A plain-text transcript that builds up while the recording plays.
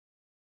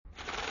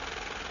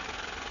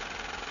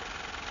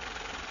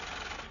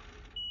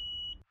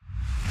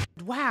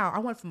wow, I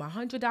went from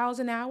 $100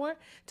 an hour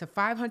to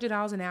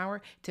 $500 an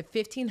hour to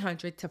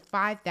 $1,500 to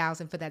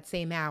 $5,000 for that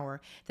same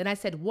hour. Then I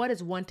said, what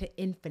is one to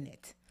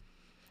infinite?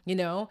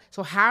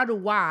 So how do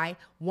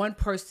one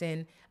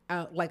person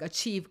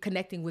achieve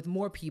connecting with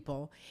more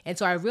people? And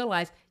so I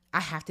realized I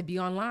have to be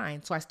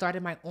online. So I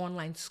started my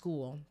online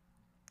school,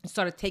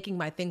 started taking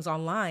my things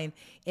online,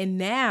 and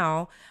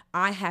now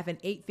I have an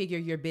 8-figure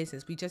year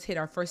business. We just hit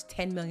our first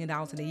 $10 million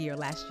in a year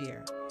last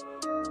year.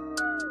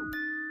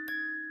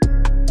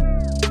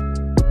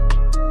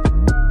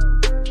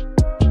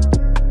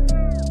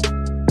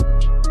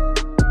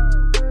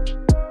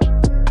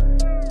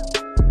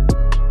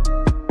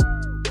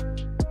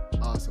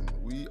 Awesome.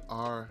 We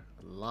are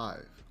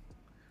live.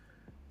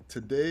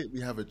 Today we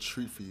have a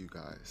treat for you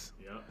guys.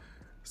 Yeah.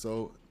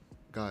 So,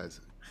 guys,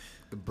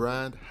 the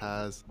brand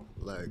has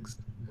legs.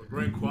 We're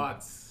growing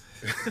quads.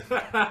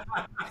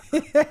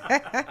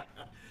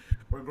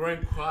 We're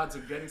growing quads.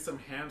 We're getting some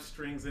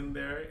hamstrings in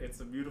there. It's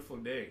a beautiful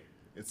day.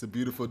 It's a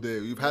beautiful day.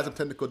 We've had some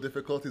technical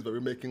difficulties, but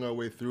we're making our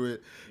way through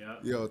it.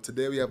 Yeah.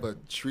 Today we have a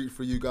treat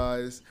for you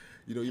guys.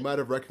 You might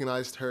have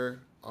recognized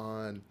her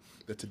on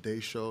the Today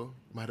Show.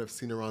 You might have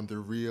seen her on The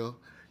Real.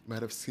 You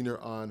might have seen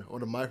her on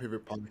one of my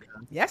favorite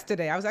podcasts.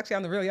 Yesterday, I was actually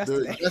on The Real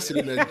yesterday.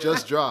 Yesterday, that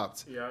just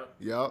dropped. Yeah.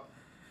 Yep.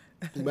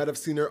 You might have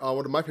seen her on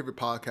one of my favorite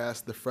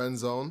podcasts, The Friend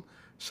Zone.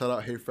 Shout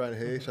out Hey Friend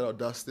Hey. Shout out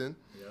Dustin.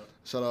 Yeah.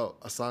 Shout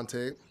out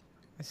Asante.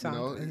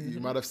 Asante. You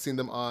might have seen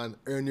them on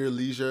Earn Your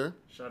Leisure.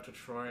 Shout out to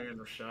Troy and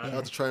Rashad. Shout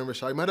out to Troy and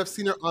Rashad. You might have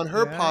seen her on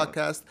her Yeah.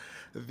 podcast,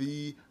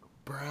 The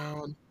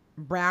Brown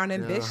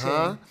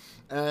Ambition.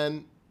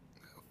 And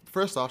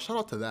first off, shout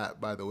out to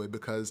that, by the way,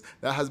 because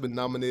that has been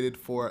nominated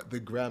for the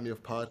Grammy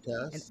of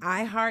Podcasts.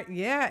 An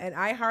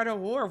iHeart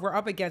Award. We're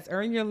up against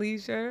Earn Your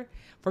Leisure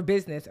for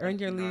business. Earn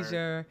Your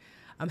Leisure.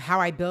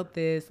 How I Built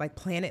This, like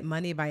Planet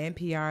Money by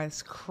NPR.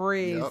 It's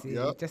crazy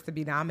Yep. just to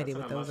be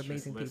nominated That's with an those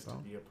illustrious amazing list people.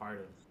 to be a part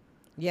of.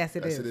 Yes,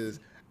 it Yes, is. it is.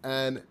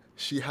 And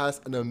she has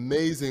an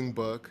amazing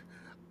book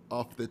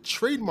of the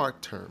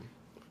trademarked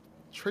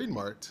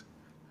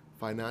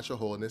financial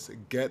wholeness,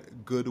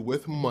 Get Good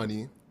with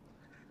Money.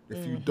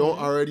 If you don't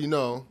already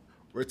know,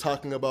 we're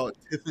talking about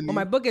Tiffany. Well,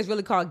 my book is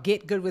really called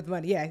Get Good with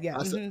Money. Yeah.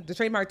 That's it. The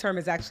trademark term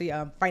is actually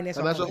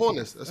financial Wholeness.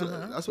 wholeness. That's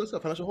what it's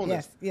called, financial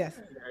wholeness. Yes.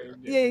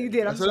 Yeah, you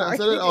did. I'm I said it.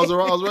 sorry. I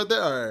was right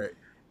there. All right.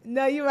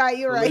 No, you're right.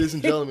 You're right. Ladies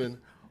and gentlemen,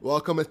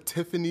 welcome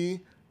Tiffany,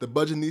 the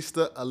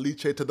Budgetnista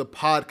Aliche, to the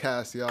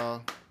podcast,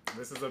 y'all.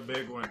 This is a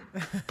big one.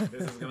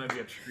 This is going to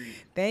be a treat.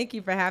 Thank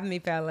you for having me,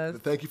 fellas.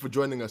 Thank you for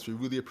joining us. We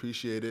really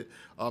appreciate it.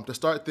 To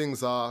start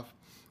things off,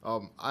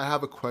 I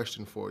have a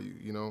question for you.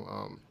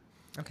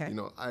 Okay.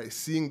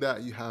 Seeing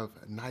that you have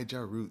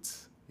Niger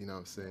roots, you know what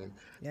I'm saying?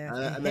 Yes.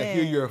 And I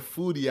hear you're a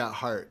foodie at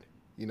heart,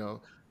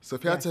 So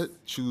if you had to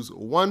choose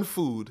one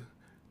food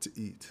to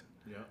eat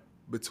Yeah.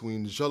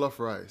 between jollof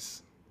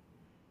rice,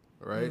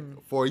 right,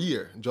 for a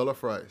year,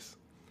 jollof rice,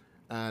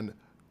 and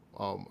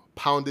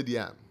pounded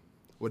yam,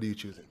 what are you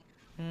choosing?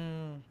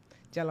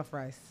 Jollof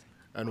rice.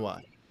 And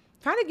why?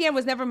 Pounded yam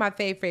was never my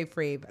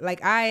fave.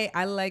 Like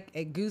I like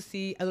a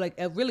goosey,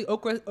 really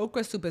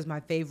okra soup is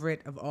my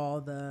favorite of all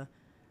the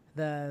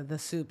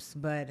soups,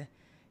 but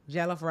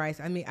jollof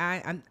rice. I mean,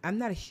 I'm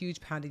not a huge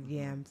pounded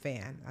yam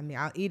fan. I mean,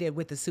 I'll eat it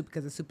with the soup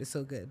because the soup is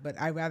so good, but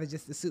I'd rather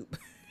just the soup.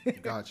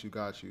 Got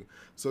you.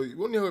 So you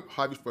want to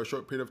have you for a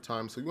short period of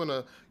time. So you want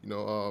to,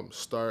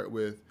 start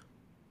with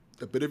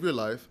a bit of your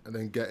life and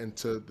then get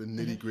into the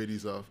nitty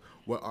gritties of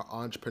what our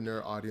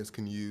entrepreneur audience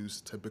can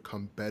use to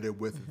become better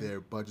with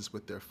their budgets,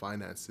 with their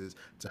finances,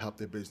 to help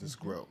their business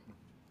grow.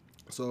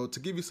 So to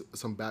give you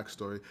some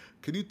backstory,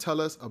 could you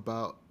tell us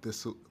about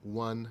this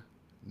one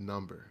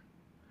number,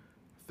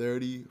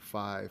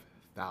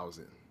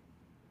 35,000?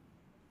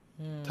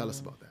 Tell us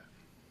about that.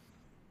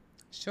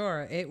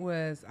 Sure.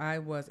 I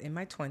was in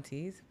my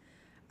 20s.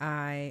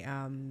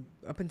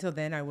 Up until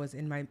then, I was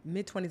in my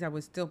mid-20s. I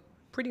was still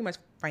pretty much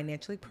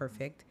financially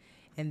perfect.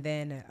 And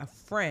then a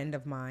friend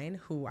of mine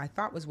who I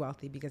thought was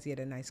wealthy because he had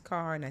a nice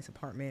car, a nice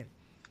apartment,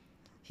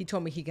 he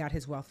told me he got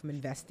his wealth from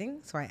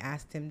investing. So I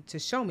asked him to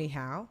show me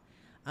how.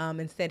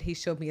 Instead, he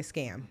showed me a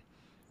scam.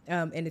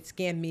 And it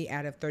scammed me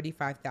out of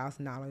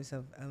 $35,000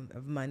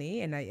 of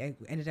money. And I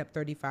ended up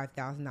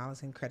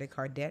 $35,000 in credit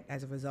card debt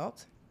as a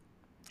result.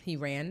 He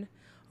ran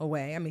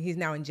away. I mean, he's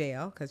now in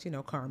jail because,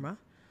 karma,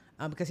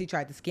 because he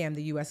tried to scam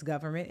the U.S.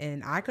 government.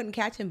 And I couldn't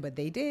catch him, but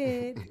they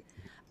did.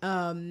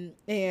 But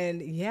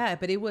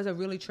it was a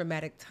really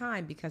traumatic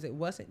time because it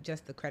wasn't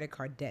just the credit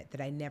card debt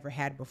that I never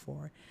had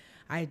before.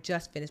 I had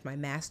just finished my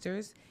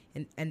master's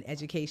in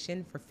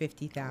education for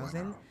 $50,000.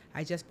 Wow.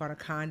 I just bought a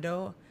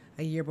condo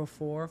a year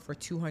before for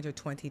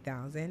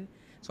 $220,000.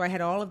 So I had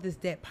all of this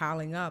debt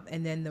piling up,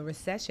 and then the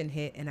recession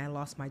hit and I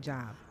lost my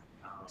job.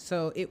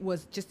 So it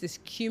was just this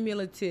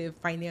cumulative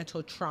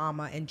financial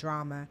trauma and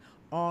drama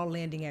all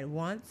landing at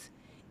once.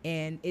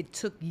 And it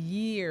took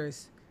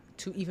years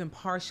to even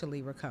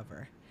partially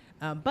recover.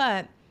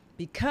 But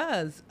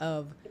because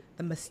of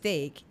the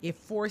mistake, it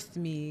forced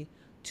me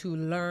to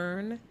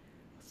learn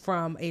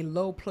from a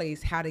low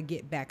place how to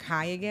get back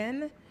high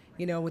again.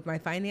 with my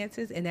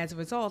finances. And as a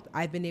result,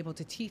 I've been able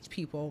to teach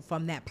people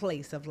from that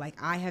place of like,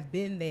 I have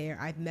been there.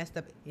 I've messed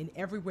up in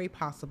every way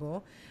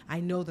possible. I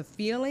know the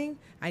feeling,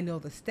 I know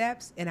the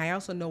steps, and I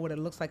also know what it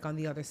looks like on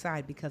the other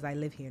side because I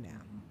live here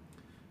now.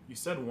 You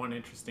said one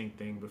interesting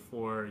thing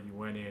before you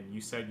went in. You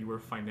said you were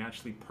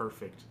financially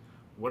perfect.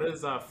 What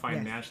does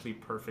financially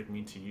perfect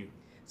mean to you?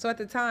 So at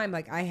the time,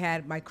 like I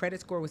had my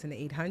credit score was in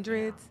the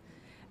 800s.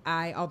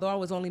 Although I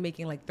was only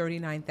making like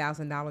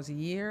 $39,000 a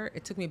year,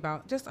 it took me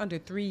about just under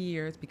 3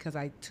 years because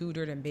I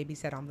tutored and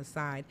babysat on the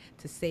side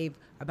to save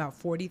about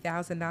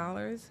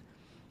 $40,000.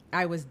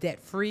 I was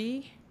debt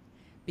free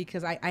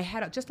because I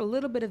had just a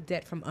little bit of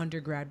debt from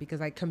undergrad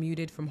because I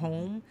commuted from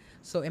home.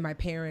 So, and my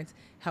parents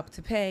helped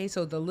to pay.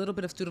 So the little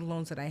bit of student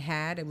loans that I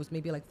had, it was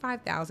maybe like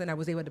 5,000. I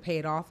was able to pay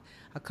it off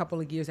a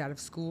couple of years out of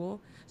school.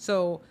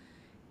 So,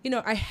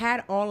 I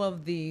had all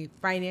of the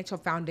financial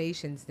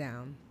foundations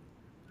down.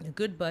 A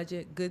good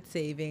budget, good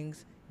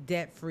savings,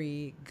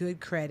 debt-free,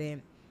 good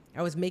credit.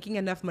 I was making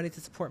enough money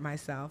to support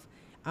myself.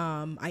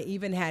 I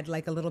even had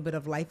like a little bit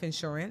of life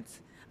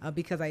insurance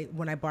because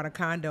when I bought a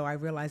condo, I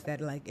realized that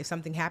like if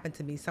something happened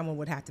to me, someone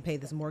would have to pay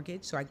this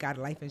mortgage. So I got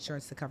life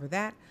insurance to cover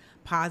that.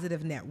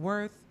 Positive net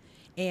worth,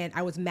 and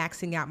I was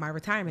maxing out my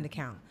retirement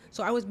account.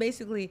 So I was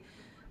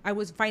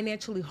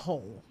financially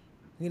whole.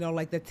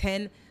 Like the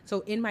 10.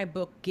 So in my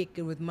book, Get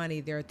Good with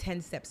Money, there are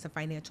 10 steps to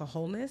financial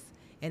wholeness.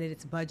 And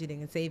it's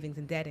budgeting and savings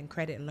and debt and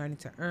credit and learning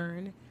to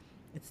earn.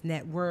 It's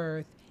net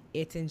worth.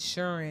 It's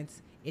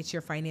insurance. It's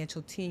your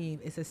financial team.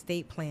 It's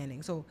estate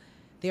planning. So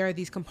there are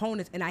these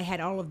components, and I had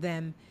all of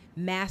them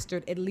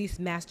at least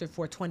mastered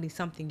for a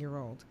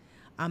 20-something-year-old.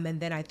 And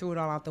then I threw it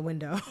all out the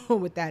window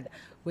with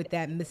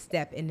that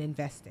misstep in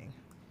investing.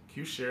 Can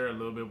you share a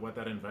little bit what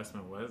that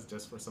investment was,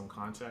 just for some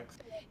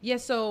context? Yeah,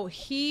 so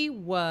he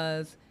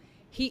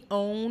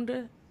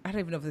owned, I don't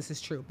even know if this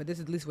is true, but this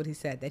is at least what he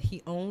said, that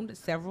he owned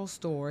several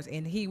stores,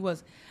 and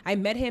I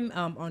met him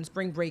on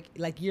spring break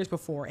like years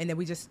before, and then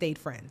we just stayed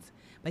friends.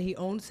 But he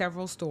owned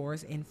several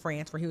stores in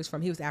France where he was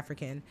from. He was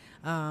African,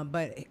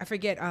 but I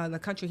forget the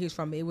country he was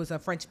from. It was a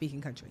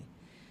French-speaking country.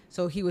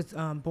 So he was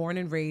born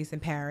and raised in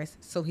Paris,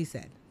 so he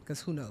said,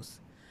 because who knows.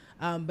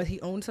 But he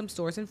owned some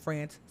stores in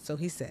France, so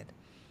he said.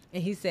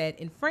 And he said,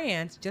 in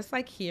France, just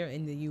like here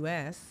in the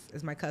U.S.,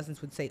 as my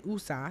cousins would say,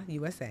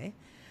 USA,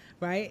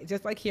 right?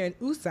 Just like here in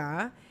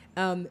USA,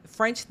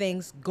 French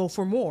things go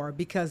for more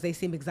because they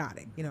seem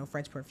exotic.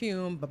 French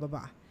perfume, blah, blah,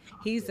 blah.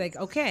 He's like,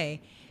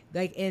 okay.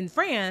 Like in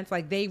France,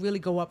 like they really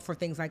go up for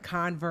things like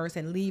Converse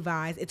and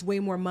Levi's. It's way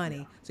more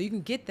money. So you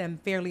can get them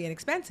fairly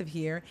inexpensive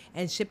here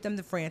and ship them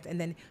to France and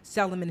then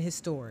sell them in his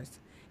stores.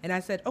 And I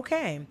said,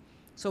 okay.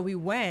 So we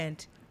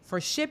went for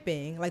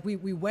shipping. Like we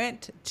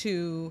went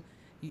to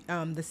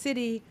the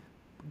city,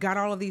 got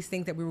all of these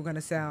things that we were going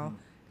to sell,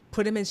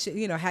 put them in,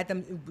 had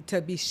them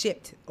to be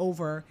shipped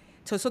over.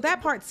 So that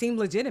part seemed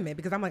legitimate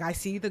because I'm like, I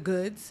see the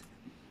goods,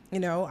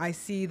 I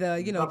see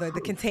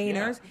the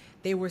containers,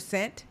 they were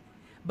sent.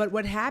 But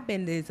what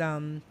happened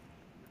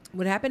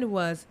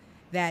was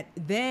that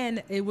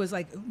then it was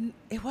like,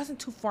 it wasn't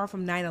too far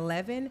from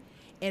 9/11,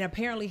 and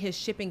apparently his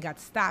shipping got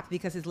stopped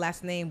because his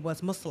last name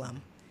was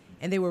Muslim.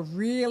 And they were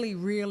really,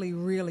 really,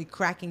 really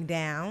cracking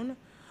down,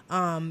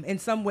 in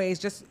some ways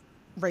just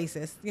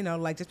racist,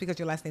 like just because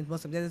your last name's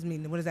Muslim, that doesn't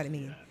mean, what does that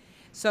mean?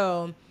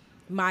 So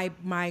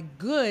my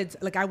goods,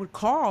 like I would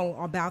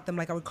call about them,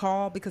 like I would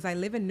call because I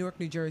live in Newark,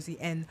 New Jersey,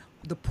 and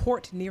the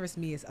port nearest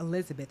me is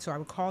Elizabeth. So I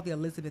would call the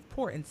Elizabeth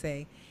port and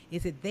say,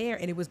 is it there?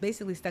 And it was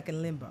basically stuck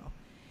in limbo.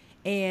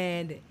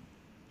 And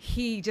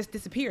he just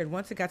disappeared.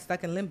 Once it got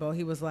stuck in limbo,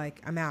 he was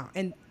like, I'm out.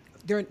 And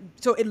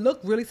so it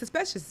looked really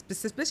suspicious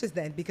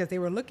then because they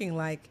were looking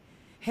like,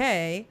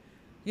 hey,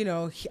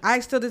 I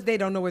still this day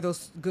don't know where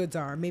those goods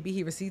are. Maybe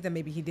he received them,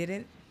 maybe he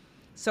didn't.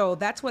 So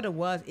that's what it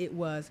was. It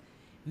was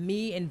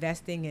me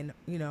investing in,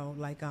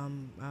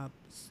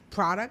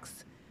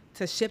 products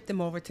to ship them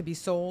over to be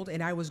sold.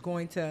 And I was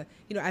going to,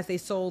 as they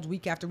sold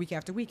week after week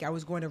after week, I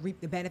was going to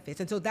reap the benefits.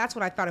 And so that's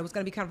what I thought. It was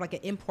going to be kind of like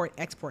an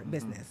import-export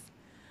business.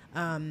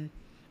 And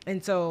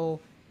so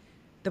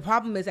the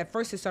problem is at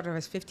first it started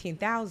as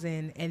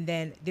 15,000, and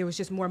then there was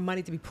just more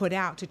money to be put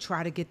out to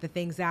try to get the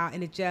things out.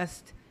 And it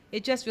just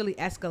really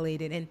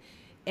escalated.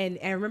 And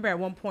I remember at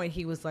one point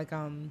he was like,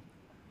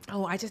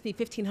 oh, I just need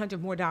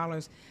 $1,500 more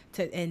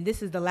and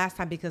this is the last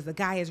time because the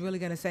guy is really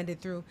going to send it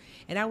through.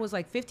 And I was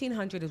like,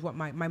 $1,500 is what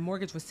my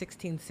mortgage was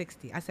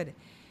 $1,660. I said,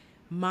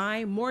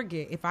 my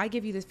mortgage, if I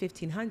give you this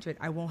 $1,500,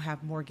 I won't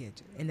have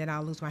mortgage and then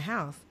I'll lose my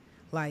house.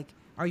 Like,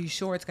 are you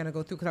sure it's going to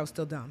go through? Because I was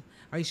still dumb.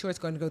 Are you sure it's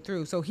going to go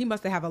through? So he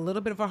must have a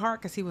little bit of a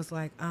heart because he was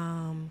like,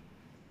 you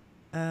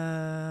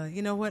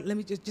know what? Let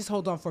me just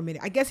hold on for a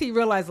minute. I guess he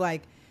realized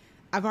like,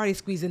 I've already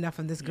squeezed enough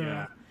from this girl.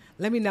 Yeah.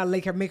 Let me not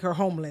make her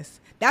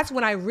homeless. That's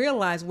when I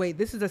realized, wait,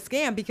 this is a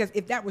scam, because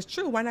if that was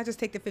true, why not just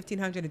take the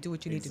 $1,500 and do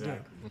what you need to do?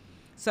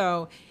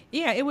 So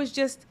yeah, it was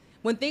just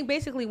when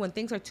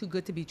things are too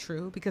good to be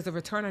true, because the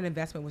return on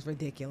investment was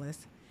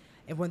ridiculous.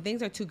 And when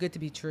things are too good to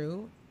be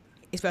true,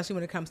 especially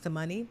when it comes to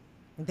money,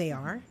 they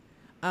are.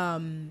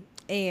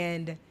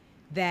 And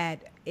that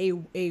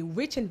a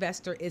rich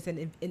investor is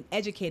an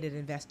educated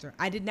investor.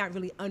 I did not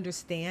really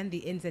understand the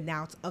ins and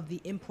outs of the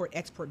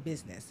import-export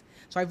business.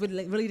 So I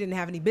really didn't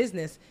have any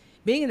business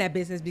being in that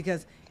business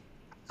because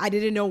I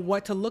didn't know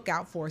what to look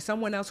out for.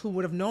 Someone else who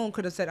would have known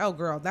could have said, "Oh,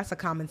 girl, that's a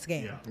common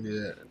scam." Yeah.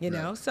 Yeah. You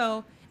know?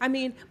 So, I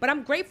mean, but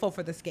I'm grateful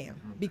for the scam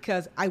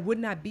because I would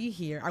not be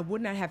here. I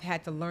would not have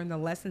had to learn the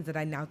lessons that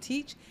I now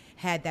teach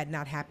had that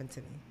not happened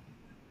to me.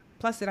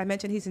 Plus, did I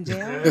mention he's in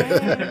jail?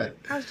 Hey,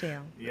 how's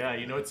jail? Yeah,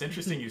 it's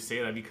interesting you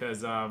say that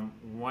because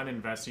one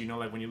investor,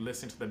 like when you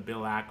listen to the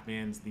Bill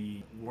Ackmans,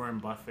 the Warren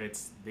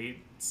Buffetts, they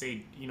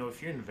say,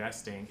 if you're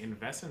investing,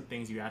 invest in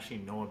things you actually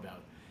know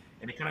about.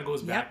 And it kind of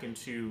goes back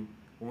into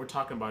when we're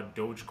talking about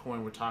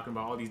Dogecoin, we're talking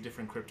about all these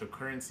different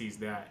cryptocurrencies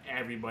that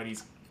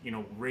everybody's,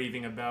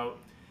 raving about.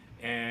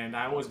 And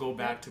I always go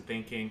back to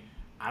thinking,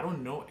 I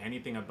don't know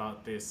anything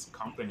about this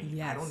company.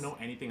 Yes. I don't know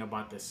anything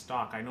about this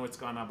stock. I know it's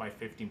gone up by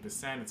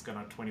 15%. It's gone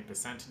up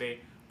 20% today.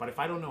 But if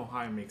I don't know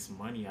how it makes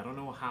money, I don't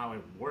know how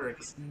it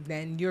works,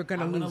 Then you're going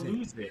to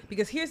lose it.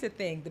 Because here's the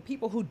thing. The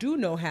people who do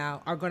know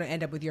how are going to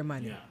end up with your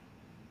money. Yeah.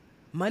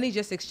 Money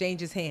just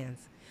exchanges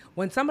hands.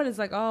 When someone is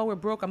like, "Oh, we're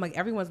broke," I'm like,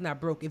 everyone's not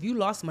broke. If you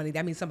lost money,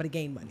 that means somebody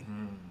gained money.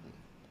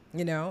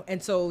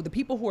 And so the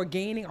people who are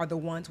gaining are the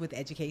ones with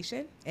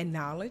education and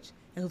knowledge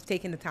and who've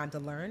taken the time to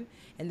learn.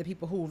 And the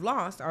people who've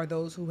lost are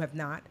those who have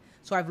not.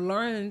 So I've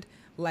learned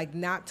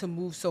not to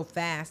move so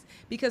fast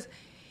because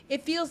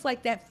it feels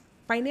like that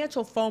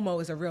financial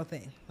FOMO is a real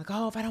thing. Like,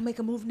 oh, if I don't make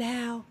a move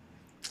now,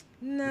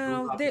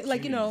 no, they're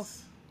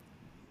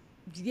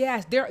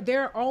yes,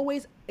 there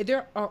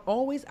are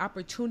always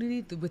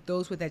opportunities with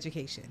those with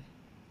education.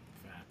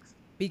 Facts.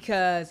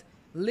 Because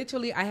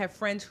literally, I have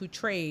friends who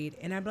trade,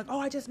 and I'm like, "Oh,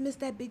 I just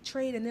missed that big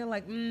trade," and they're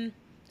like,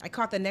 "I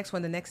caught the next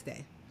one the next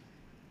day."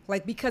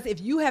 Because if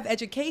you have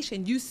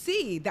education, you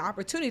see the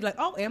opportunity. Like,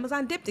 "Oh,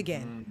 Amazon dipped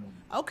again.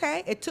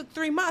 Okay, it took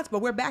 3 months,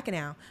 but we're back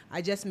now.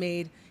 I just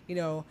made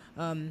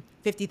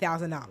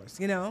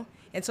 $50,000.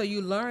 And so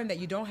you learn that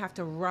you don't have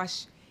to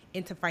rush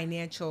into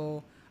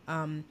financial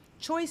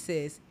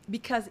choices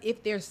because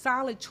if they're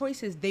solid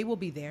choices, they will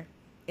be there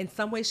in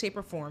some way, shape,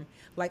 or form.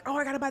 Like, "Oh,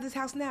 I gotta buy this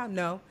house now."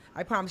 No,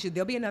 I promise you,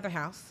 there'll be another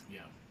house.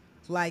 Yeah.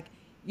 I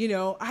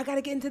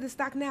gotta get into the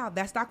stock now.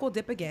 That stock will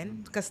dip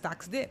again because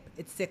stocks dip.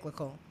 It's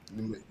cyclical.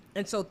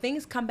 And so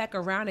things come back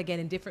around again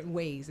in different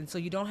ways. And so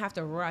you don't have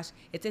to rush.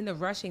 It's in the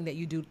rushing that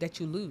you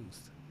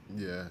lose.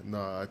 Yeah, no,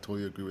 I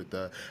totally agree with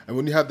that. And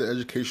when you have the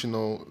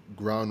educational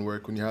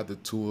groundwork, when you have the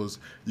tools,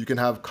 you can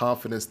have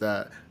confidence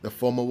that the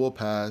FOMO will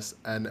pass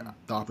and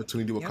the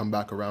opportunity will come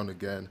back around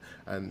again,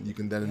 and you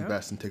can then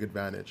invest and take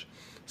advantage.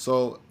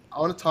 So I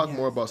want to talk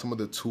more about some of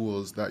the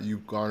tools that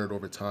you've garnered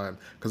over time,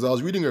 because I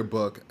was reading your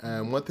book,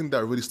 and one thing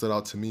that really stood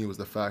out to me was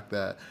the fact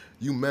that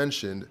you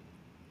mentioned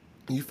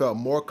you felt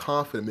more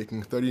confident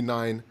making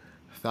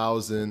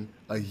 $39,000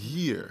 a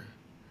year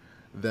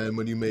than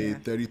when you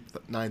made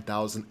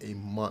 $39,000 a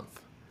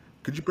month.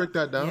 Could you break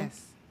that down?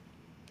 Yes.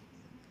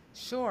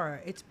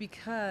 Sure. It's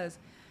because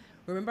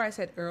remember I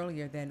said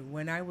earlier then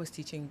when I was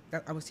teaching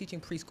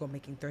preschool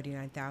making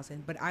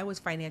 $39,000, but I was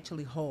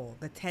financially whole,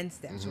 the 10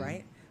 steps,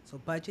 right? So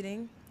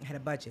budgeting, I had a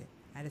budget.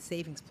 I had a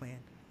savings plan.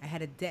 I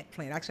had a debt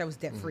plan. Actually, I was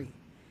debt free.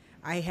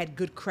 I had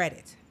good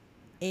credit.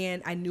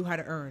 And I knew how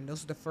to earn.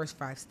 Those were the first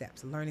 5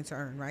 steps, learning to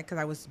earn, right? Because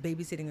I was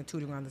babysitting and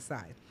tutoring on the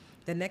side.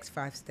 The next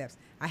 5 steps,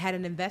 I had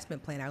an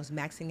investment plan. I was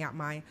maxing out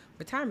my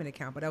retirement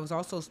account, but I was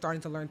also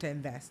starting to learn to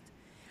invest.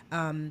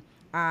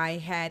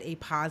 I had a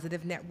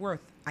positive net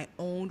worth. I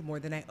owned more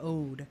than I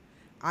owed.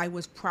 I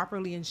was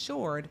properly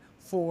insured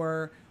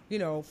for a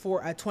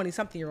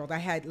 20-something-year-old. I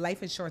had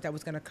life insurance that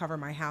was going to cover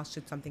my house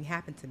should something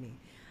happen to me.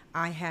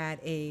 I had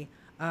I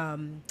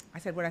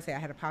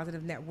had a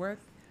positive net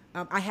worth.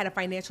 I had a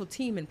financial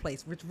team in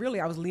place, which really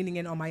I was leaning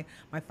in on my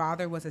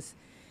father was a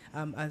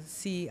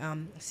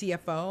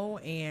CFO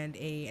and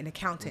an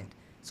accountant.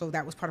 So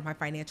that was part of my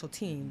financial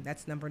team.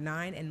 That's number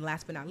 9. And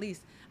last but not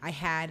least, I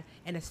had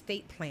an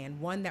estate plan,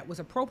 one that was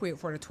appropriate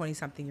for a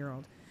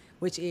 20-something-year-old,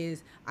 which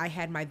is I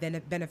had my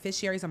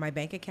beneficiaries on my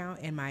bank account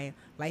and my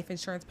life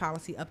insurance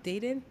policy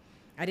updated.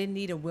 I didn't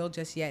need a will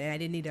just yet, and I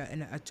didn't need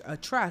a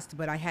trust,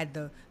 but I had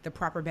the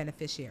proper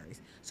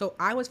beneficiaries. So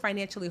I was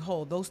financially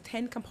whole. Those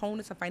 10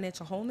 components of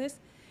financial wholeness,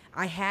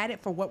 I had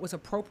it for what was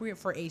appropriate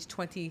for age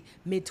 20,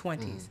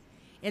 mid-20s.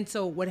 And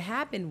so what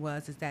happened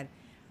is that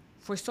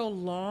for so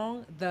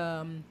long,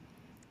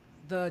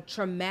 the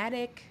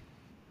traumatic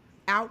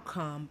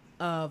outcome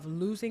of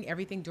losing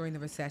everything during the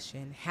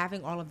recession,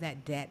 having all of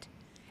that debt,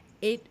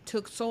 it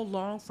took so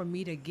long for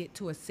me to get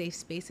to a safe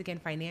space again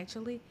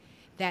financially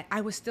that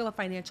I was still a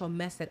financial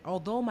mess. That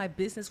although my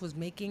business was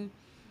making,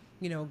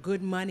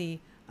 good money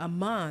a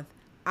month,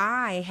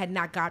 I had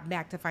not got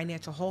back to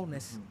financial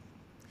wholeness.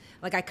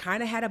 Like I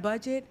kind of had a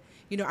budget,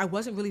 I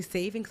wasn't really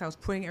saving because I was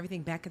putting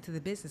everything back into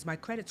the business. My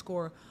credit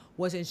score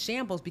was in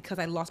shambles because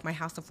I lost my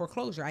house to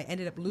foreclosure. I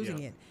ended up losing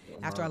Yeah. it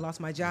after I lost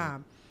my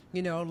job.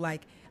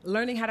 Like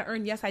learning how to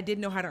earn. Yes, I did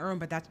know how to earn,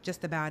 but that's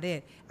just about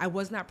it. I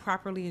was not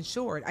properly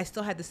insured. I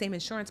still had the same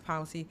insurance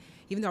policy.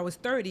 Even though I was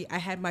 30, I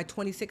had my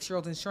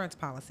 26-year-old insurance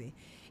policy.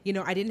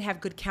 I didn't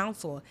have good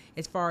counsel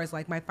as far as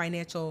like my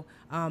financial,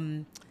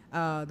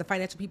 the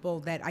financial people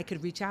that I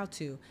could reach out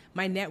to.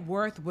 My net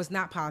worth was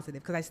not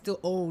positive because I still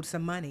owed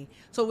some money.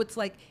 So it's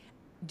like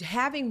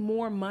having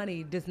more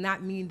money does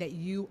not mean that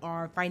you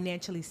are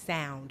financially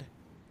sound.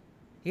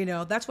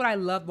 That's what I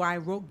love, why I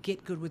wrote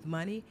Get Good with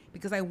Money,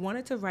 because I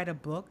wanted to write a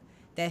book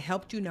that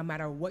helped you no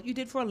matter what you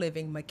did for a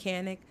living,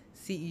 mechanic,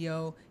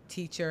 CEO,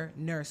 teacher,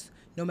 nurse,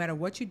 no matter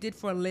what you did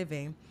for a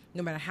living,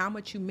 no matter how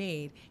much you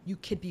made, you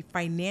could be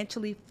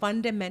financially,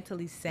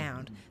 fundamentally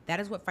sound. That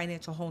is what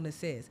financial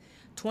wholeness is.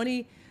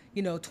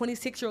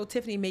 26-year-old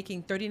Tiffany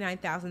making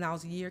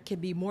 $39,000 a year can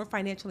be more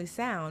financially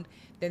sound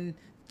than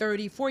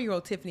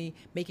 34-year-old Tiffany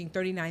making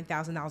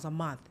 $39,000 a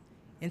month.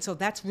 And so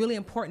that's really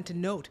important to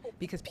note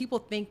because people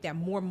think that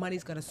more money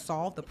is going to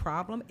solve the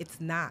problem. It's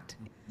not.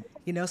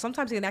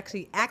 Sometimes it can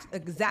actually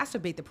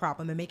exacerbate the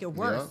problem and make it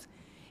worse.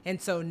 Yeah.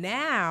 And so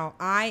now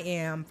I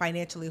am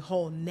financially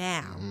whole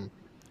now,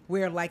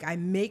 where like I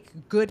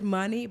make good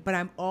money, but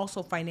I'm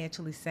also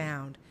financially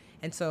sound.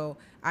 And so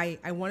I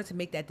wanted to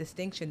make that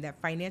distinction that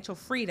financial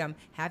freedom,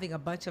 having a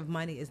bunch of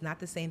money, is not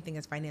the same thing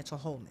as financial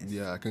wholeness.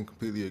 Yeah, I can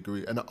completely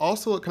agree. And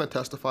also it kind of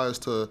testifies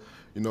to,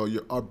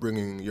 your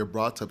upbringing, your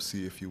brought up,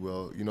 see, if you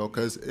will,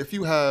 because if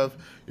you have,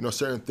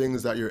 certain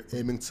things that you're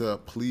aiming to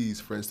please,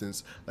 for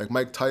instance, like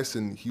Mike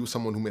Tyson, he was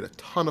someone who made a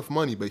ton of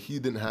money, but he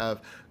didn't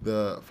have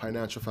the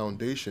financial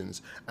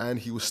foundations, and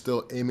he was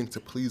still aiming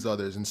to please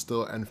others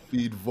and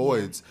feed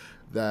voids. Yeah.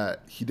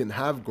 That he didn't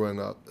have growing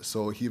up.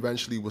 So he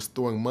eventually was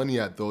throwing money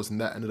at those,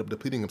 and that ended up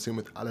depleting him. Same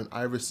with Allen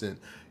Iverson,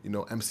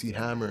 MC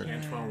Hammer.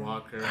 Antoine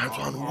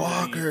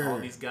Walker. All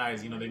these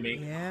guys, they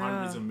make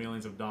hundreds of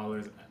millions of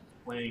dollars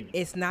playing.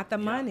 It's not the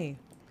money.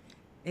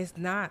 It's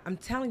not. I'm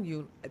telling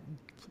you,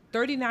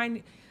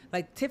 39,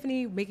 like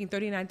Tiffany making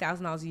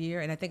 $39,000 a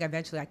year, and I think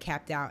eventually I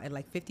capped out at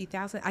like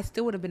 $50,000. I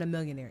still would have been a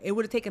millionaire. It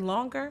would have taken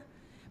longer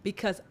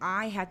because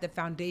I had the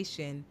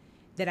foundation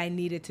that I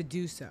needed to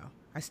do so.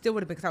 I still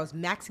would have, because I was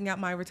maxing out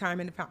my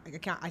retirement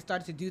account. I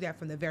started to do that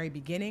from the very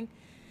beginning.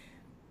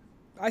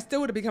 I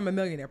still would have become a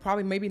millionaire.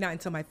 Probably maybe not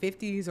until my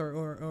 50s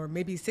or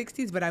maybe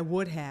 60s, but I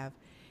would have.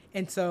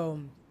 And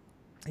so,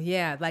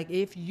 yeah, like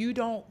if you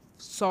don't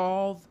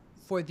solve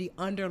for the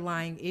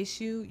underlying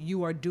issue,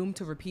 you are doomed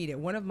to repeat it.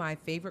 One of my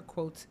favorite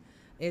quotes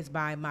is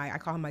by I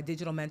call him my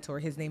digital mentor.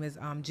 His name is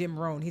Jim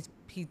Rohn. He's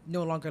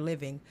no longer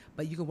living,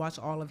 but you can watch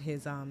all of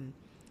his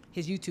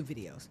YouTube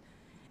videos.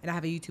 And I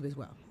have a YouTube as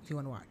well, if you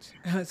want to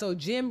watch. So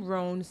Jim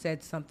Rohn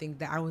said something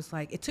that I was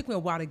like, it took me a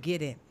while to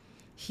get it.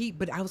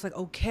 But I was like,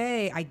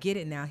 okay, I get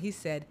it now. He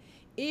said,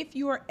 if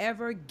you are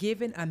ever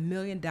given $1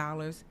 million,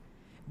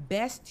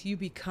 best you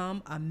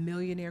become a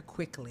millionaire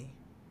quickly.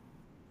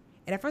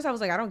 And at first I was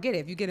like, I don't get it.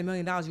 If you get $1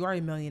 million, you are a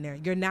millionaire.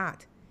 You're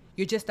not.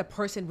 You're just a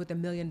person with $1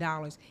 million.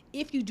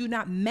 If you do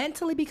not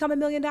mentally become $1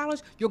 million,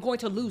 you're going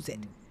to lose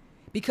it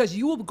because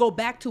you will go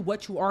back to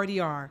what you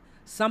already are,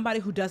 somebody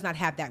who does not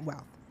have that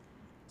wealth.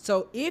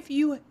 So if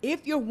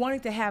you're wanting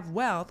to have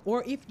wealth,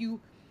 or if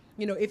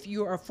if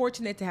you are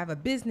fortunate to have a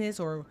business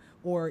or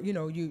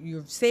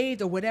you've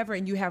saved or whatever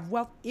and you have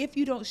wealth, if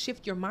you don't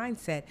shift your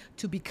mindset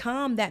to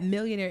become that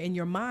millionaire in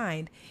your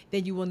mind,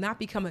 then you will not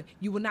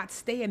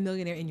stay a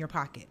millionaire in your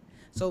pocket.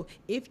 So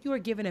if you are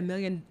given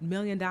 $1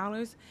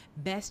 million,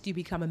 best you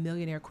become a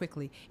millionaire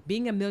quickly.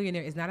 Being a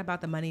millionaire is not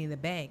about the money in the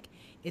bank.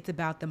 It's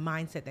about the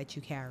mindset that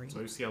you carry. So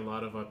you see a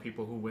lot of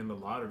people who win the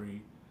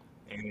lottery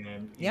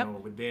and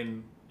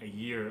within a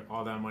year,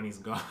 all that money's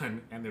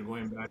gone, and they're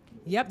going back.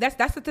 Yep,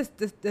 that's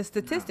the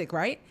statistic,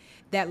 right?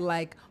 That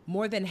like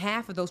more than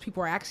half of those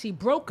people are actually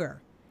broker.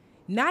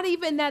 Not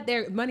even that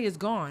their money is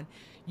gone.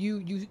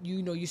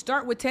 You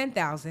start with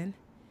 10,000,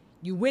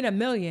 you win $1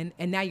 million,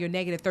 and now you're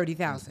negative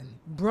 30,000.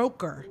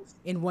 Broker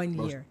in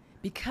 1 year.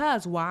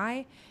 Because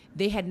why?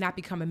 They had not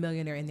become a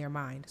millionaire in their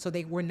mind. So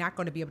they were not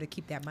going to be able to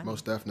keep that money.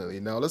 Most definitely.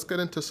 Now let's get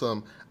into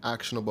some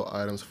actionable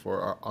items for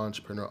our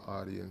entrepreneur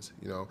audience.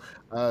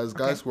 As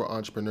guys who are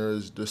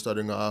entrepreneurs, they're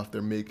starting off,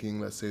 they're making,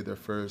 let's say, their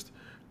first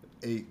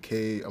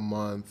 $8K a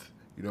month.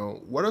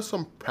 What are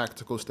some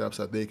practical steps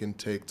that they can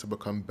take to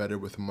become better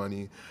with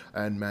money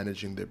and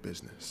managing their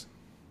business?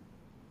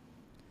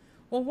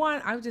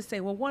 Well, I would just say,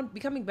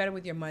 becoming better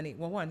with your money.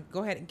 Well,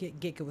 go ahead and get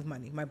good with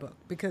money, my book,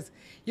 because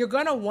you're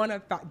going to want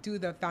to do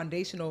the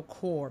foundational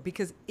core.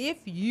 Because if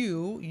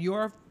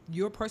your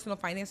personal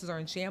finances are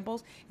in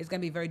shambles, it's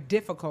going to be very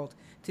difficult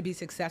to be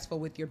successful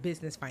with your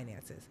business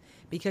finances,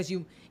 because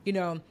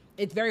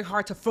it's very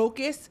hard to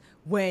focus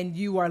when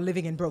you are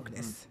living in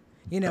brokenness.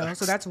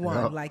 So that's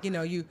one. Like,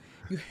 you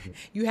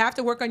have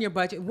to work on your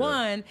budget.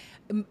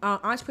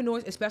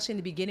 Entrepreneurs, especially in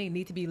the beginning,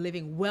 need to be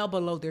living well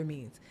below their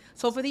means.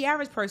 So for the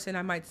average person,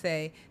 I might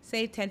say,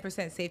 save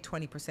 10%, save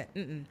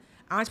 20%.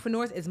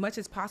 entrepreneurs, as much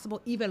as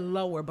possible, even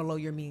lower below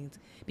your means,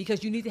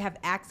 because you need to have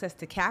access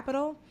to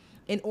capital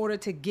in order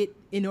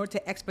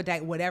to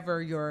expedite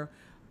whatever your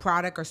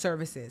product or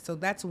service is. So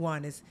that's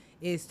one,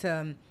 is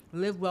to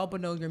live well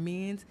below your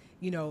means,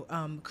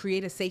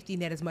 create a safety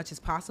net as much as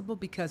possible,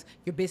 because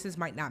your business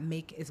might not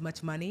make as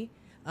much money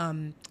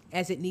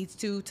as it needs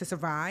to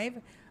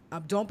survive.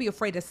 Don't be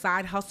afraid to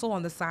side hustle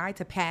on the side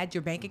to pad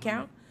your bank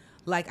account.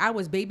 Like, I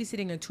was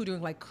babysitting and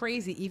tutoring like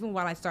crazy even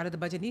while I started the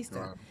Budgetnista.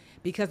 Right.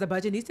 Because the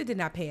Budgetnista did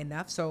not pay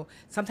enough. So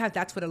sometimes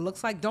that's what it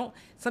looks like.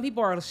 Some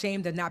people are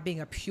ashamed of not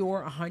being a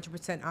pure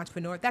 100%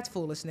 entrepreneur. That's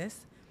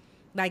foolishness.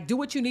 Like, do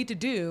what you need to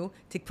do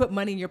to put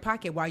money in your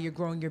pocket while you're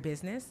growing your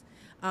business.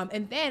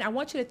 And then I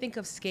want you to think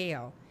of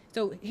scale.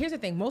 So here's the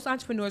thing. Most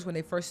entrepreneurs, when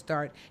they first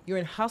start, you're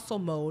in hustle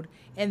mode,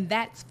 and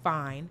that's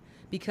fine,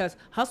 because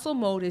hustle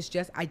mode is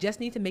I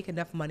just need to make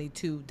enough money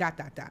to ...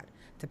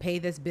 to pay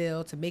this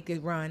bill, to make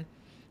it run.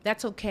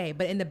 That's okay.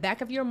 But in the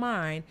back of your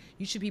mind,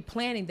 you should be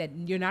planning that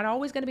you're not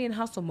always going to be in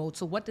hustle mode.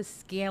 So what does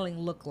scaling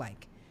look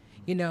like?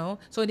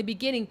 So in the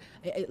beginning,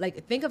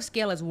 like, think of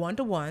scale as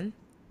one-to-one.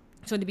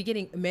 So in the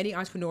beginning, many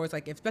entrepreneurs,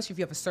 like, especially if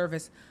you have a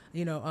service,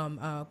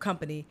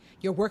 company,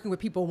 you're working with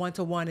people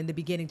one-to-one in the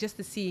beginning, just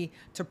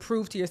to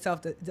prove to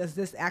yourself that, does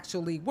this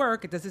actually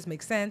work? Does this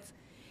make sense?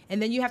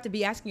 And then you have to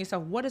be asking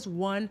yourself, what does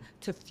one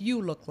to few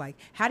look like?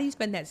 How do you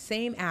spend that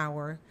same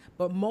hour,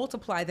 but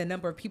multiply the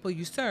number of people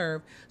you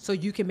serve so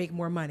you can make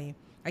more money?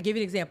 I'll give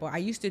you an example. I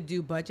used to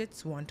do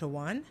budgets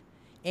one-to-one,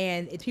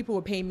 and people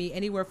would pay me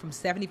anywhere from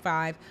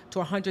 $75 to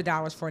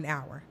 $100 for an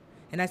hour.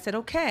 And I said,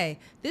 okay,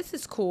 this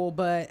is cool,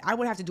 but I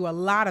would have to do a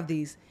lot of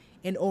these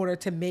in order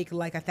to make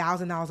like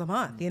 $1,000 a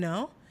month,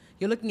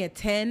 You're looking at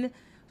 10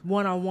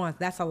 one-on-ones.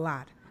 That's a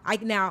lot.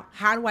 Now,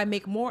 how do I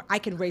make more? I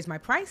can raise my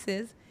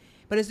prices,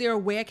 but is there a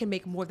way I can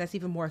make more that's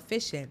even more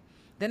efficient?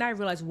 Then I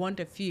realized one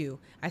to few.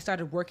 I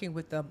started working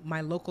with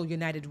my local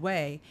United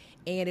Way,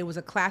 and it was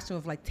a classroom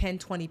of like 10,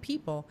 20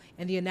 people,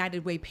 and the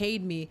United Way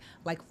paid me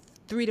like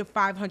 $300 to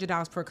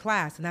 $500 per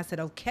class. And I said,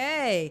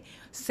 okay,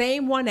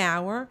 same 1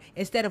 hour,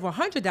 instead of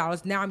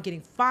 $100, now I'm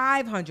getting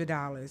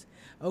 $500.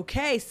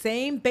 Okay,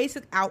 same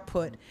basic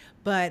output,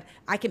 but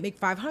I can make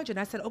 $500. And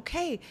I said,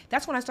 okay,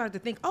 that's when I started to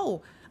think,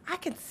 oh, I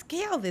can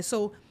scale this.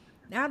 So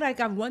now that I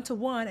got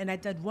one-to-one and I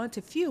did one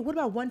to few, what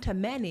about one to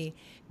many?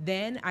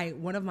 Then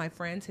one of my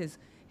friends,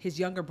 his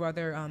younger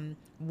brother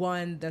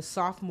won the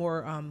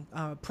sophomore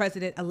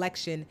president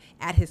election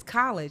at his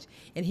college,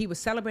 and he was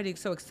celebrating,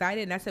 so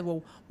excited. And I said,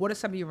 well, what are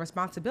some of your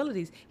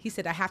responsibilities? He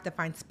said, I have to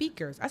find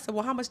speakers. I said,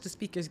 well, how much do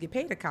speakers get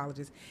paid at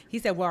colleges? He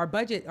said, well, our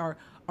budget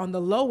on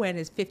the low end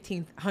is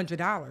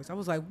 $1,500. I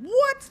was like,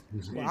 what?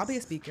 Jeez. Well, I'll be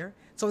a speaker.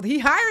 So he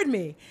hired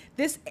me,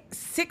 this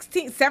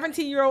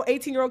 17-year-old,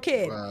 18-year-old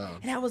kid. Wow.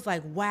 And I was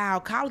like, wow,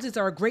 colleges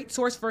are a great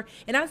source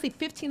and honestly,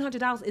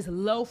 $1,500 is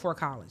low for a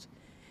college.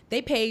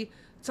 They pay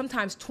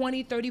sometimes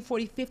 $20,000,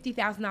 $30,000, $40,000,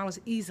 $50,000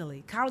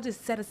 easily. Colleges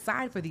set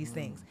aside for these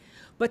things.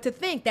 But to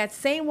think that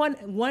same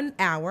one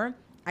hour,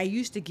 I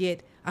used to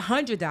get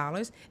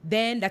 $100.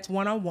 Then that's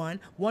one-on-one.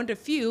 One to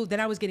few, then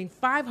I was getting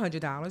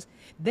 $500.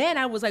 Then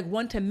I was like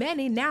one to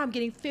many. Now I'm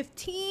getting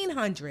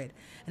 $1,500.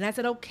 And I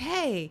said,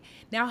 okay,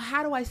 now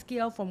how do I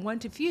scale from one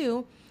to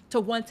few to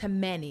one to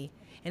many?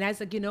 And I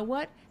said, you know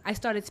what? I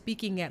started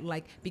speaking at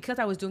because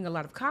I was doing a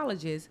lot of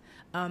colleges,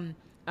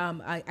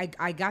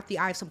 I got the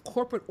eye of some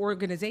corporate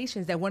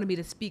organizations that wanted me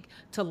to speak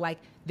to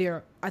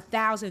their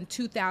 1,000,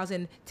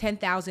 2,000,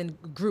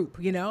 10,000 group,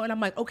 And I'm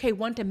like, okay,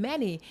 one to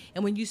many.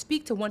 And when you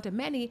speak to one to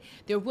many,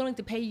 they're willing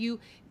to pay you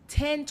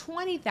 $10,000,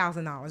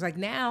 $20,000. Like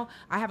now,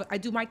 I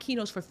do my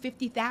keynotes for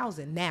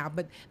 $50,000 now,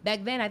 but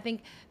back then I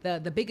think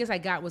the biggest I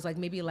got was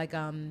maybe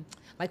 $5,000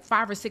 or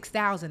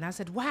 $6,000. I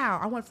said, wow,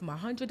 I went from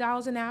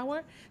 $100 an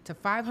hour to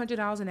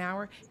 $500 an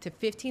hour to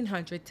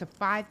 $1,500 to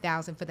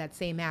 $5,000 for that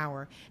same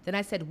hour. Then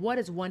I said, what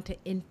is one to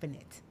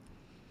infinite?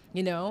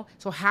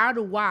 So how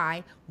do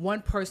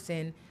one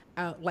person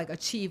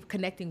achieve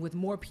connecting with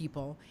more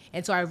people?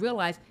 And so I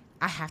realized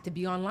I have to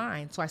be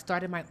online. So I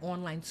started my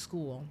online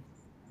school.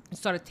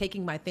 Started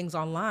taking my things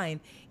online,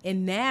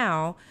 and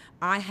now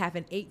I have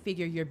an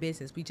 8-figure year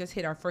business. We just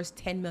hit our first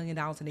 $10 million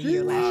in a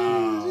year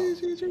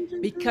last year.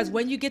 Because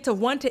when you get to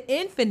one to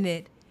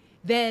infinite,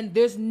 then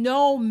there's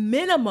no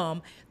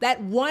minimum.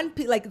 That one,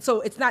 so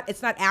it's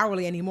not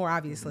hourly anymore,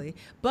 obviously,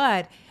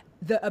 but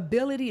the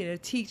ability to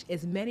teach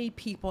as many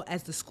people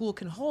as the school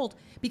can hold,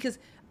 because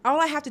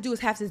all I have to do is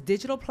have this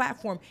digital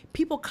platform.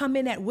 People come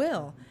in at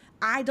will.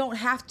 I don't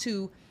have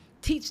to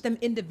teach them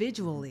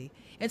individually.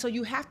 And so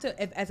you have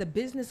to, as a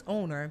business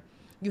owner,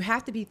 you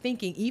have to be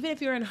thinking, even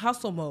if you're in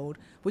hustle mode,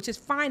 which is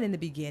fine in the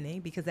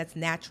beginning because that's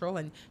natural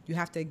and you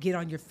have to get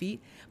on your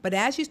feet. But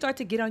as you start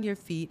to get on your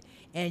feet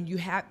and you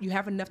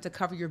have enough to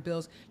cover your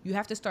bills, you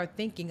have to start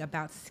thinking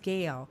about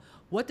scale.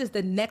 What does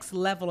the next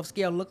level of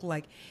scale look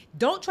like?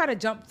 Don't try to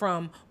jump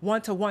from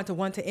one to one to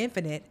one to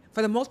infinite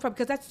for the most part,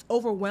 because that's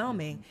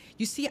overwhelming.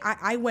 You see,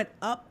 I went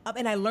up,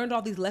 and I learned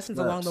all these lessons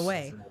along the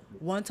way.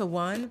 One to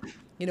one,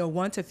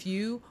 one to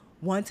few,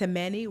 one to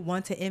many,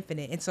 one to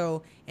infinite. And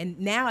so, and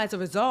now as a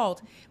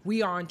result,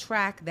 we are on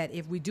track that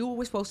if we do what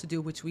we're supposed to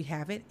do, which we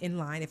have it in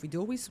line, if we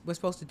do what we're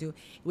supposed to do,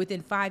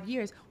 within 5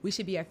 years, we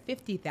should be at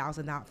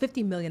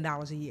 $50 million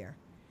a year.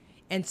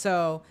 And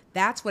so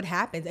that's what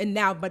happens. And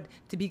now, but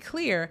to be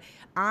clear,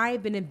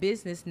 I've been in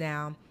business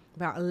now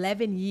about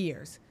 11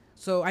 years.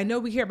 So I know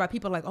we hear about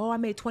people like, oh, I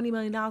made $20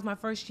 million my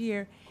first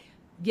year.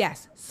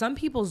 Yes, some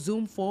people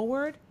zoom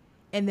forward.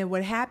 And then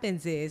what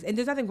happens is, and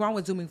there's nothing wrong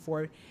with zooming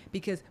forward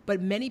but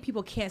many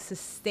people can't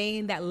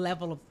sustain that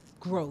level of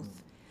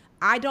growth.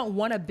 I don't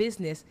want a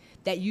business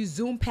that you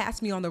zoom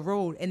past me on the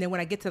road and then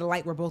when I get to the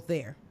light, we're both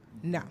there.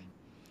 No.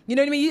 You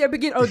know what I mean? You ever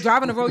get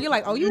driving the road, you're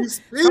like,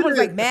 someone's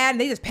like mad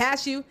and they just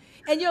pass you.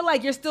 And you're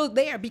like, you're still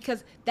there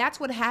because that's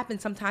what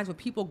happens sometimes when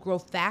people grow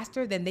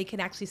faster than they can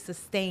actually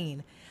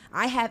sustain.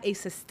 I have a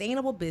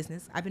sustainable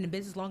business. I've been in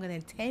business longer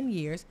than 10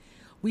 years.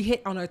 We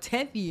hit on our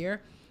 10th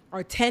year.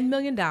 Or $10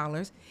 million.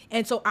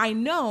 And so I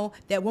know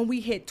that when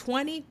we hit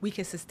 20, we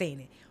can sustain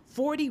it.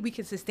 40, we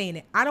can sustain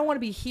it. I don't want to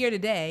be here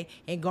today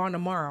and gone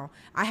tomorrow.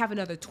 I have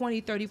another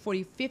 20, 30,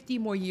 40, 50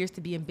 more years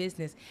to be in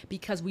business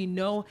because we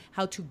know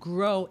how to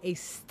grow a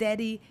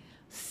steady,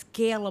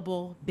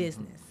 scalable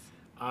business.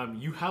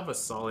 You have a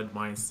solid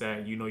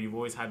mindset. You know, you've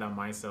always had that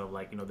mindset of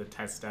like, you know, the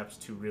 10 steps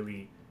to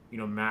really, you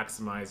know,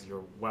 maximize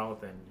your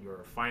wealth and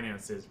your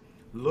finances.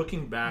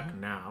 Looking back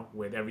now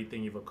with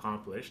everything you've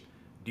accomplished,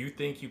 do you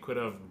think you could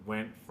have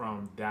went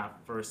from that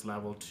first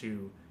level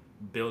to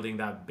building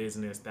that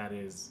business that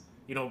is,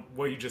 you know,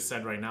 what you just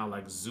said right now,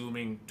 like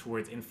zooming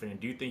towards infinite?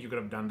 Do you think you could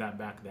have done that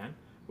back then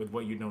with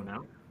what you know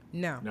now?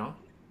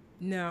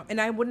 No. And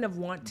I wouldn't have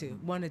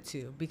wanted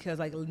to, because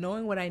like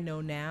knowing what I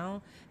know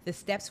now, the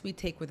steps we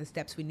take were the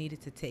steps we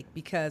needed to take.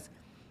 Because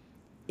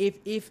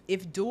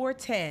if door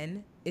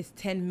 10 is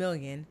 10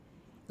 million,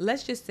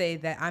 let's just say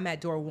that I'm at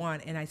door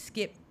 1 and I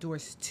skip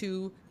doors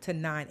 2 to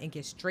 9 and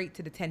get straight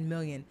to the 10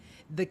 million.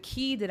 The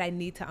key that I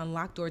need to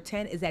unlock door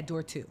 10 is at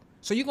door 2.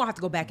 So you're going to have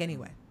to go back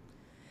anyway.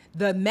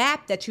 The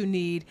map that you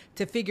need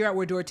to figure out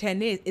where door 10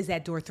 is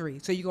at door 3.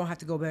 So you're going to have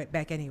to go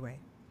back anyway.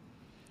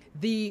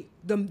 The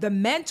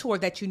mentor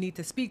that you need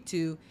to speak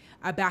to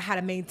about how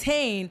to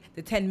maintain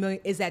the 10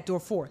 million is at door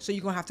 4. So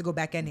you're going to have to go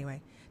back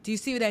anyway. Do you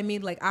see what I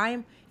mean? Like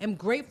I am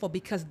grateful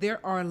because there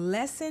are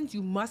lessons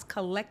you must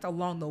collect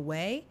along the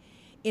way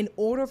in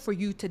order for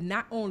you to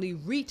not only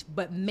reach,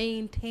 but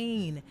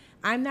maintain.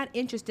 I'm not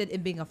interested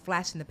in being a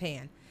flash in the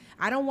pan.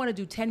 I don't want to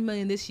do 10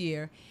 million this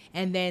year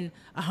and then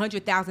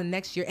 100,000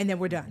 next year and then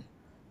we're done.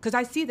 Because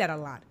I see that a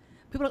lot.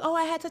 People are like, oh,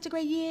 I had such a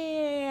great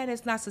year and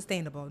it's not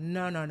sustainable.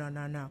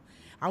 No.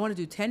 I want to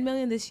do 10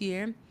 million this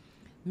year,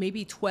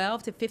 maybe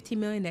 12 to 15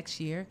 million next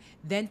year,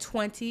 then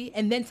 20.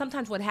 And then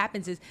sometimes what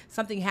happens is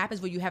something happens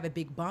where you have a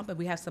big bump and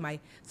we have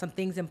some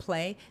things in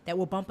play that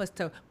will bump us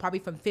to probably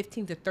from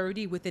 15 to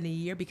 30 within a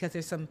year because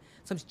there's some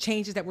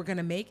changes that we're going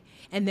to make.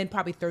 And then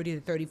probably 30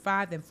 to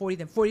 35, then 40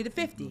 to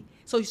 50. Mm-hmm.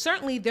 So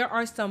certainly there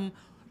are some,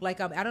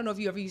 like, I don't know if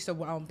you ever used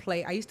to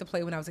play. I used to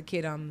play when I was a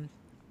kid,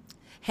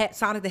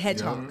 Sonic the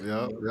Hedgehog.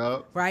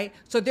 Yeah. Right?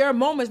 So there are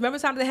moments, remember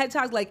Sonic the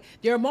Hedgehog? Like,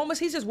 there are moments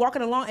he's just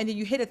walking along and then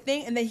you hit a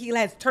thing and then he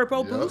has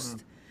turbo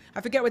boost. I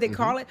forget what they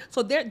call it.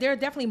 So there are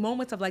definitely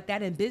moments of like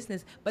that in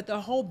business, but the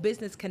whole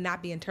business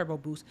cannot be in turbo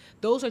boost.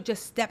 Those are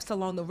just steps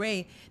along the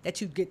way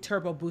that you get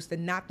turbo boosted,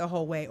 not the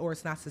whole way, or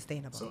it's not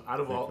sustainable. So out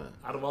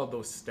of all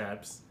those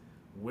steps,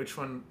 which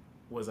one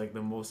was like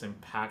the most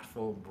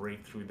impactful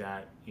breakthrough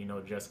that, you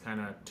know, just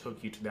kind of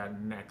took you to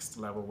that next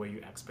level where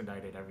you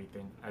expedited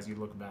everything as you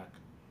look back?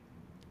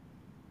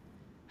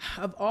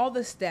 Of all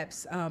the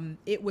steps,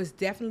 it was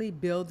definitely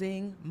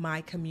building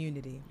my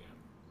community. Yeah.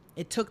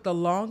 It took the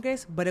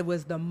longest, but it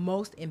was the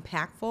most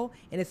impactful,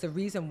 and it's the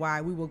reason why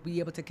we will be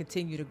able to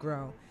continue to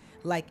grow.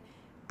 Like,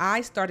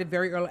 I started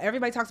very early.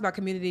 Everybody talks about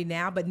community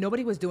now, but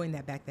nobody was doing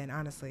that back then,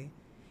 honestly.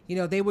 You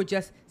know, they were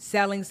just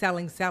selling.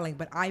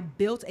 But I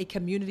built a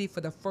community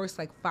for the first,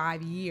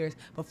 5 years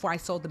before I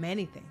sold them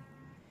anything.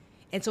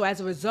 And so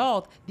as a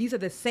result, these are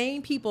the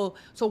same people.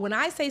 So when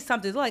I say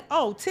something, they're like,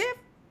 oh, Tiff?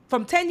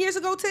 From 10 years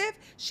ago, Tiff,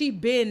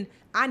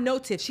 I know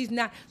Tiff, she's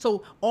not.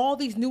 So all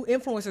these new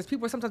influencers,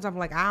 people sometimes I'm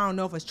like, I don't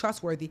know if it's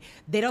trustworthy.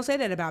 They don't say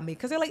that about me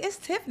because they're like, it's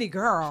Tiffany,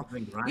 girl.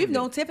 You've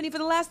known Tiffany for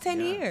the last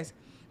 10 years.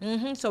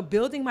 Mm-hmm. So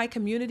building my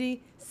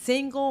community,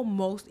 single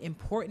most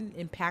important,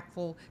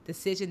 impactful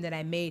decision that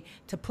I made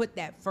to put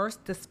that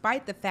first,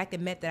 despite the fact it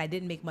meant that I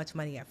didn't make much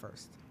money at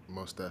first.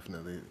 Most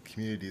definitely.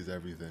 Community is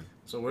everything.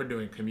 So we're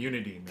doing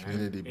community, man.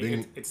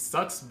 Community. It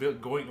sucks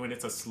going when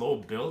it's a slow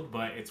build,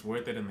 but it's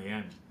worth it in the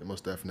end.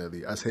 Most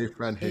definitely. As Hey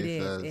Friend Hey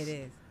says, it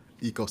is.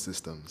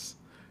 Ecosystems.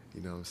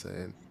 You know what I'm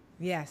saying?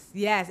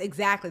 Yes,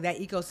 exactly. That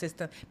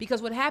ecosystem.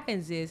 Because what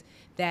happens is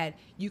that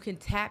you can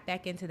tap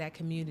back into that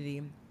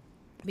community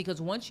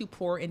because once you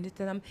pour into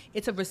them,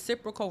 it's a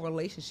reciprocal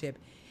relationship.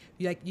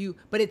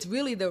 But it's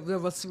really the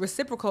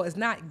reciprocal is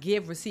not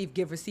give, receive,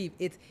 give, receive.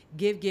 It's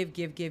give,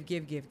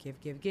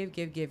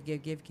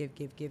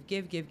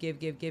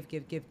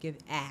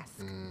 ask.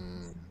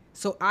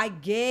 So I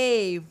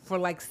gave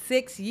for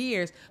 6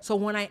 years. So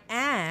when I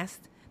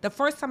asked, The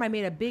first time I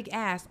made a big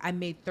ask, I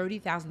made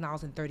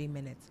 $30,000 in 30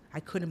 minutes. I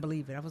couldn't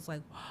believe it. I was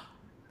like,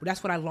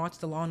 that's when I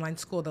launched the online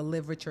school, the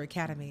Live Richer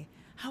Academy.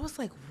 I was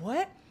like,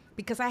 what?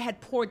 Because I had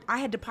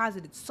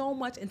deposited so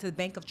much into the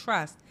Bank of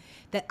Trust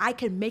that I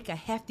could make a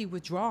hefty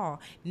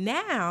withdrawal.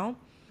 Now,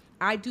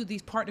 I do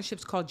these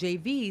partnerships called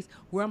JVs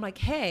where I'm like,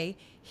 hey,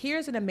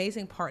 here's an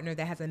amazing partner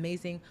that has an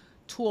amazing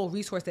tool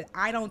resource that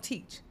I don't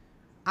teach.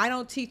 I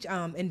don't teach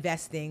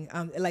investing.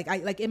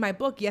 Like in my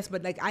book, yes,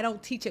 but like I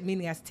don't teach it,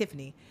 meaning as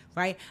Tiffany,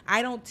 right?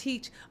 I don't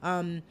teach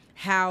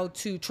how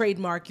to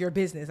trademark your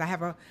business. I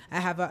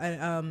have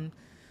an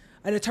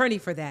attorney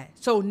for that.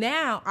 So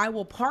now I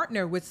will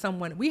partner with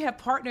someone. We have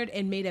partnered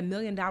and made $1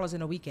 million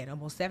in a weekend,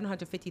 almost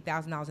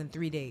 $750,000 in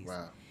 3 days.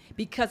 Wow.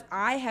 Because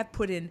I have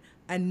put in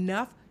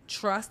enough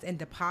trust and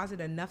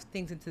deposit enough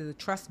things into the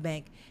trust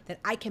bank that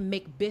I can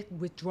make big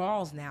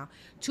withdrawals now.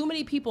 Too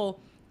many people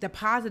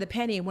deposit a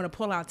penny and want to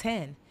pull out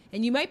 10.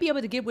 And you might be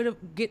able to get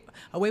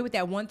away with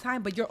that one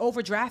time, but you're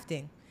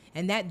overdrafting.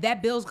 And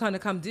that bill's going to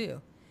come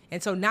due.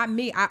 And so not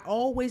me. I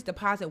always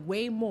deposit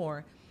way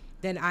more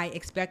than I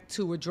expect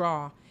to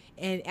withdraw.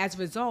 And as a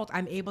result,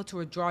 I'm able to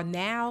withdraw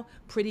now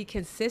pretty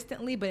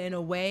consistently, but in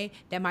a way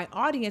that my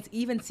audience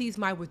even sees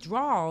my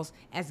withdrawals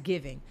as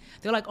giving.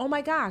 They're like, oh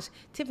my gosh,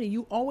 Tiffany,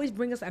 you always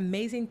bring us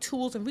amazing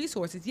tools and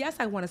resources. Yes,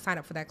 I want to sign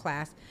up for that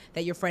class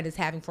that your friend is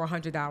having for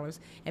 $100.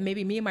 And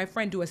maybe me and my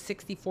friend do a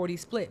 60-40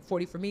 split,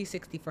 40 for me,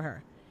 60 for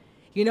her.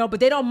 You know,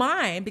 but they don't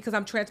mind because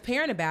I'm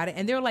transparent about it.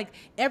 And they're like,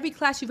 every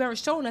class you've ever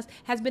shown us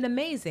has been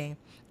amazing.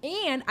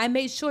 And I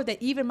made sure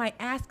that even my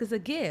ask is a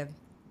give.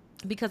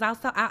 Because I'll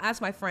ask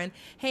my friend,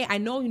 hey, I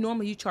know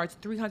normally you charge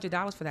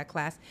 $300 for that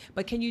class,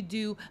 but can you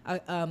do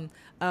a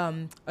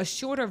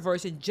shorter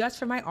version just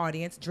for my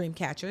audience?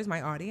 Dreamcatcher is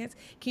my audience.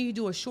 Can you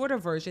do a shorter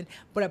version,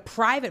 but a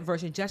private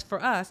version just for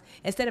us?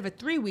 Instead of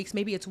 3 weeks,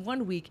 maybe it's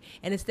 1 week,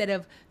 and instead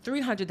of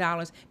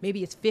 $300,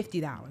 maybe it's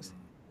 $50.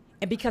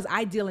 And because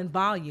I deal in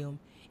volume.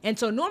 And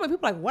so normally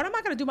people are like, what am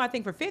I going to do my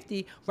thing for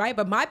 50, right?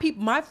 But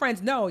my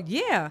friends know,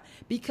 yeah,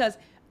 because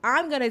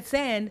I'm going to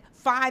send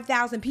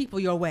 5,000 people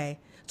your way.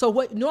 So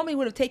what normally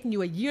would have taken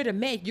you a year to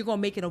make, you're going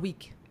to make in a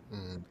week.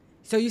 Mm-hmm.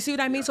 So you see what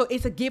I mean? So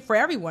it's a gift for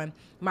everyone.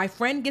 My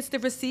friend gets to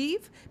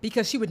receive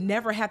because she would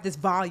never have this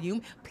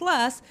volume.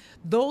 Plus,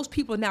 those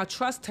people now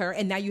trust her,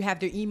 and now you have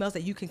their emails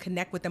that you can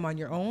connect with them on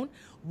your own.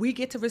 We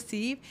get to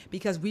receive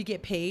because we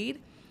get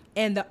paid.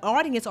 And the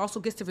audience also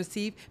gets to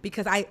receive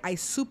because I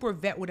super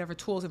vet whatever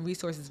tools and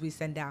resources we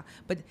send out.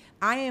 But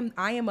I am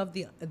of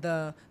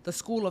the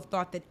school of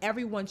thought that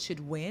everyone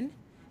should win,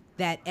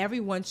 that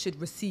everyone should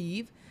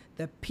receive.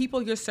 The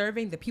people you're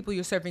serving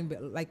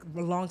like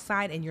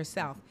alongside, and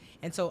yourself.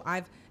 And so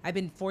I've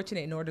been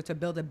fortunate in order to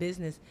build a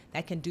business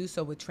that can do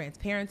so with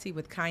transparency,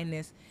 with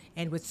kindness,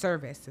 and with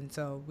service. And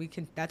so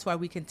that's why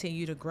we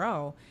continue to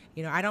grow.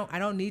 You know, I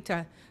don't need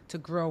to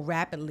grow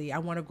rapidly. I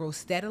want to grow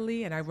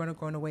steadily, and I want to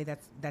grow in a way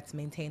that's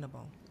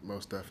maintainable.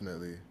 Most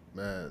definitely,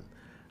 man.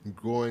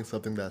 Growing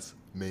something that's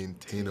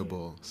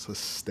maintainable,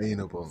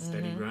 sustainable.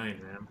 Steady grind,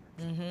 man.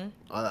 Mm-hmm.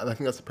 I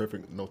think that's a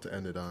perfect note to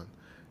end it on.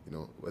 You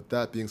know, with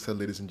that being said,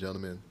 ladies and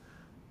gentlemen,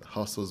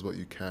 hustle is what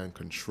you can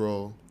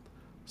control.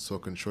 So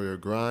control your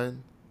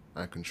grind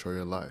and control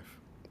your life.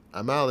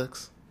 I'm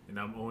Alex. And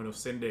I'm Owen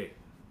Osinde.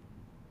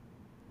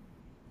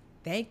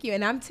 Thank you.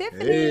 And I'm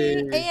Tiffany.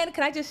 Hey. And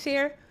can I just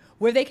share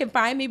where they can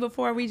find me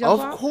before we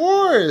jump off? Of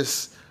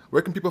course.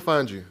 Where can people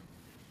find you?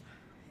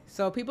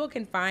 So people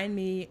can find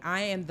me.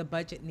 I am the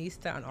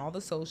Budgetnista on all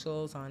the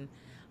socials, on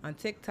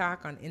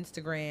TikTok, on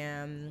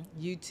Instagram,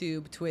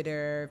 YouTube,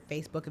 Twitter,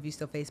 Facebook, if you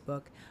still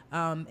Facebook,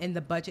 and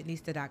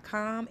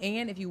thebudgetnista.com.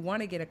 And if you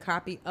want to get a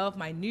copy of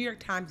my New York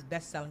Times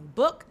best-selling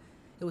book,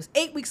 it was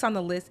 8 weeks on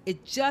the list.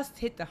 It just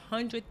hit the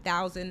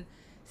 100,000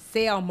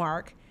 sale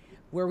mark,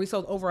 where we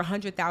sold over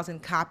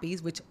 100,000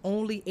 copies, which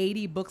only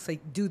 80 books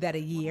do that a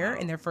year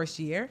in their first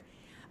year.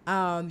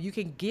 You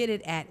can get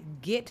it at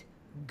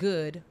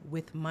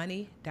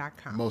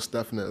getgoodwithmoney.com. Most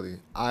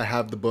definitely. I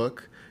have the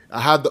book. I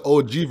have the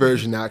OG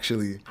version,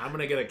 actually. I'm going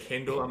to get a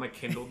Kindle. I'm a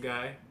Kindle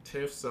guy,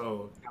 Tiff.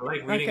 So I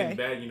like reading in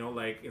bed, you know,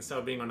 like instead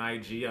of being on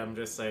IG, I'm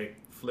just like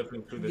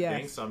flipping through the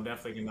things. So I'm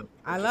definitely going to.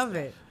 I love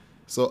it.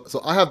 So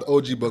I have the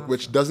OG book,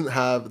 which doesn't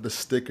have the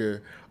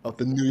sticker of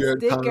the New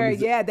York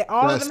Times. Yeah,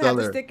 all of them have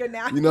the sticker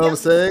now. You know what I'm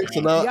saying? So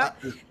now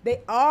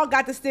they all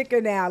got the sticker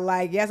now.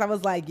 Like, yes, I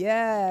was like,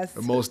 yes.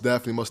 Most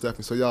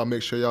definitely. So y'all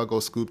make sure y'all go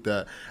scoop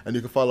that. And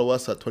you can follow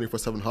us at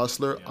 24/7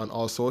 Hustler on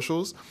all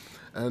socials.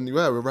 And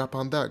yeah, we'll wrap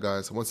on that,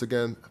 guys. Once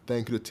again,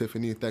 thank you to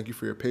Tiffany. Thank you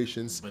for your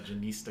patience.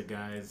 Budgetnista,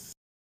 guys.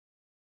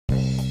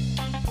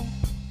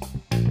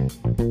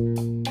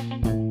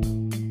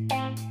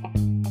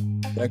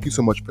 Thank you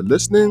so much for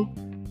listening.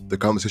 The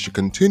conversation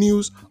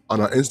continues on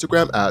our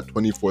Instagram at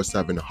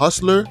 24/7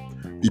 Hustler.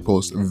 We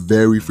post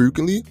very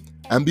frequently.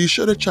 And be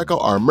sure to check out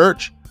our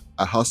merch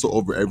at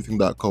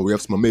hustleovereverything.co. We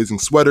have some amazing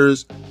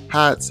sweaters,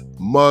 hats,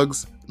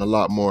 mugs, and a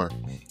lot more.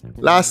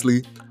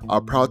 Lastly,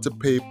 our Proud to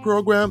Pay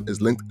program is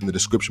linked in the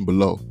description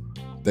below.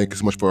 Thank you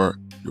so much for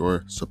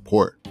your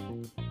support.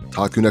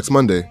 Talk to you next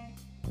Monday.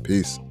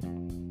 Peace.